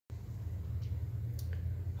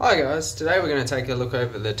Hi guys, today we're going to take a look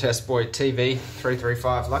over the Testboy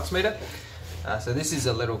IC-TTV-335 lux meter. So this is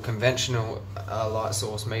a little conventional light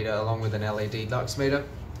source meter along with an LED lux meter.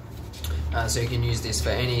 So you can use this for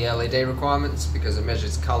any LED requirements because it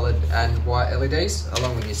measures coloured and white LEDs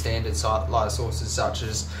along with your standard light sources such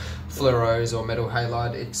as fluoros or metal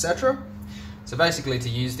halide, etc. So basically, to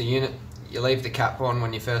use the unit, you leave the cap on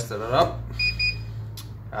when you first set it up.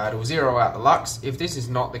 It'll zero out the lux. If this is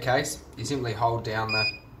not the case, you simply hold down the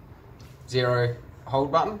zero hold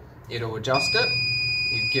button, it'll adjust it,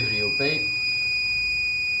 you give it your beat,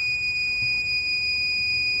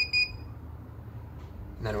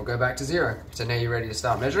 and then it'll go back to zero. So now you're ready to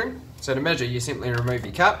start measuring. So to measure, you simply remove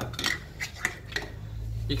your cap.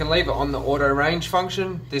 You can leave it on the auto range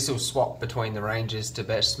function. This will swap between the ranges to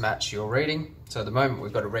best match your reading. So at the moment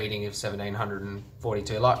we've got a reading of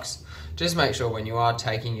 1742 lux. Just make sure when you are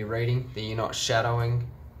taking your reading that you're not shadowing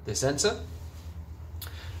the sensor.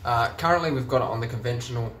 Currently we've got it on the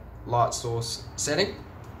conventional light source setting.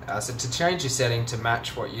 So to change your setting to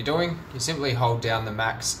match what you're doing, you simply hold down the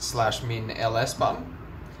max/min LS button.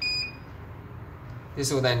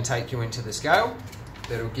 This will then take you into the scale.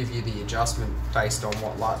 That'll give you the adjustment based on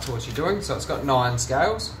what light source you're doing. So it's got 9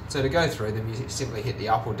 scales. So to go through them, you simply hit the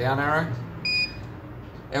up or down arrow.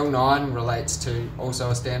 L9 relates to also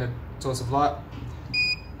a standard source of light.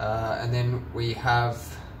 And then we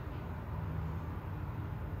have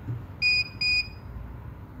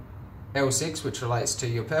L6, which relates to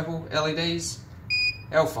your purple LEDs,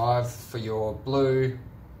 L5 for your blue,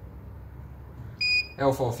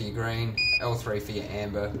 L4 for your green, L3 for your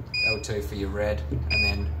amber, L2 for your red, and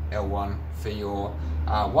then L1 for your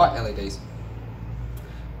white LEDs.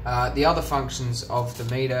 The other functions of the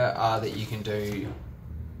meter are that you can do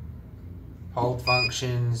hold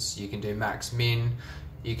functions, you can do max min,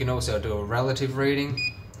 you can also do a relative reading.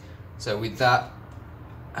 So with that,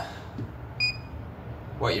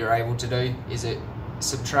 what you're able to do is it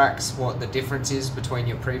subtracts what the difference is between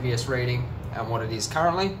your previous reading and what it is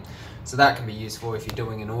currently. So that can be useful if you're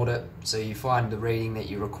doing an audit. So you find the reading that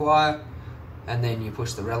you require and then you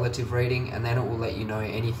push the relative reading, and then it will let you know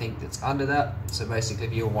anything that's under that. So basically,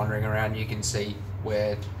 if you're wandering around, you can see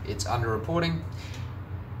where it's under reporting.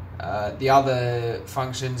 The other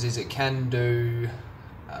functions is it can do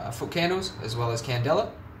foot candles as well as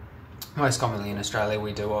candela. Most commonly in Australia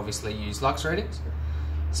we do obviously use lux readings.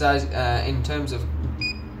 So in terms of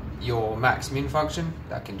your max min function,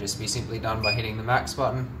 that can just be simply done by hitting the max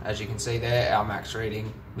button. As you can see there, our max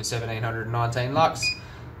reading was 1719 lux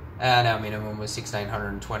and our minimum was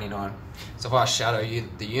 1629. So if I shadow you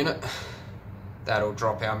the unit, that'll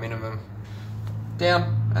drop our minimum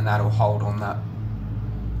down and that'll hold on that.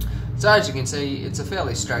 So as you can see, it's a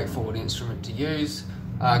fairly straightforward instrument to use.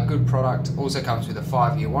 Good product, also comes with a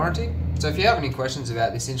 5-year warranty. So if you have any questions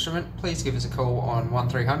about this instrument, please give us a call on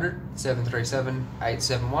 1300 737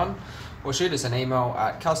 871 or shoot us an email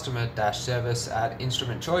at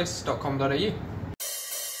customer-service@instrumentchoice.com.au.